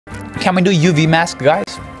Can we do UV mask, guys?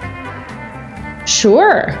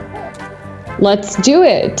 Sure. Let's do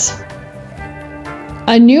it.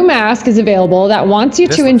 A new mask is available that wants you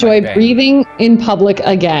to enjoy breathing in public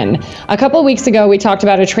again. A couple weeks ago, we talked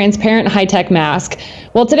about a transparent high-tech mask.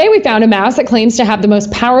 Well, today we found a mask that claims to have the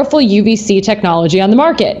most powerful UVC technology on the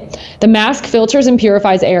market. The mask filters and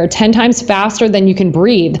purifies air 10 times faster than you can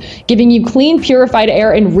breathe, giving you clean, purified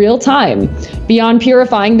air in real time. Beyond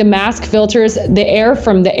purifying, the mask filters the air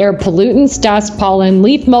from the air pollutants, dust, pollen,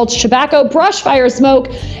 leaf mulch, tobacco, brush fire smoke,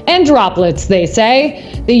 and droplets, they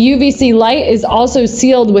say. The UVC light is also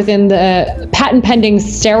sealed within the patent-pending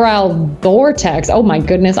sterile vortex. Oh my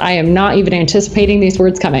goodness, I am not even anticipating these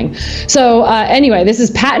words coming. So anyway, this is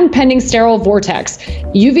patent-pending sterile vortex.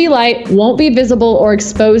 UV light won't be visible or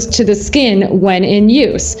exposed to the skin when in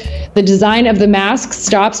use. The design of the mask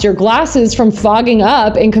stops your glasses from fogging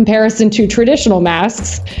up in comparison to traditional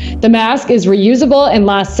masks. The mask is reusable and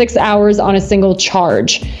lasts 6 hours on a single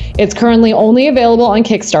charge. It's currently only available on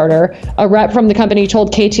Kickstarter. A rep from the company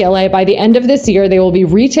told KTLA by the end of this year, they will be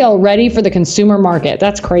retail ready for the consumer market.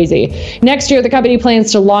 That's crazy. Next year, the company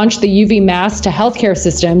plans to launch the UV mask to healthcare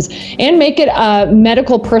systems and make it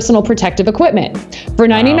medical personal protective equipment. For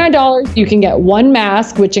 $99, you can get one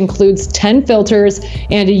mask, which includes 10 filters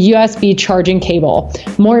and a USB charging cable.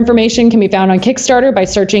 More information can be found on Kickstarter by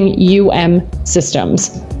searching UM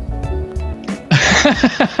Systems.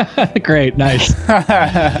 Great, nice.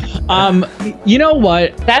 You know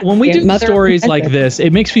what? When we do stories like this,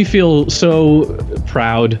 it makes me feel so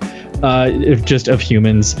proud of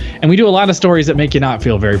humans. And we do a lot of stories that make you not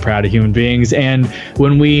feel very proud of human beings. And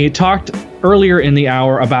when we talked earlier in the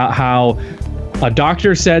hour about how a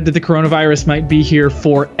doctor said that the coronavirus might be here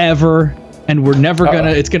forever and we're never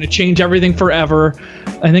it's gonna change everything forever.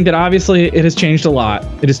 I think that obviously it has changed a lot.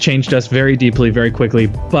 It has changed us very deeply, very quickly.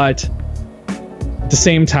 But at the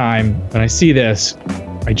same time, when I see this,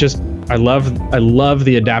 I love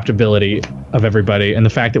the adaptability of everybody, and the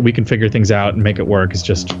fact that we can figure things out and make it work is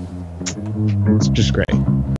it's just great.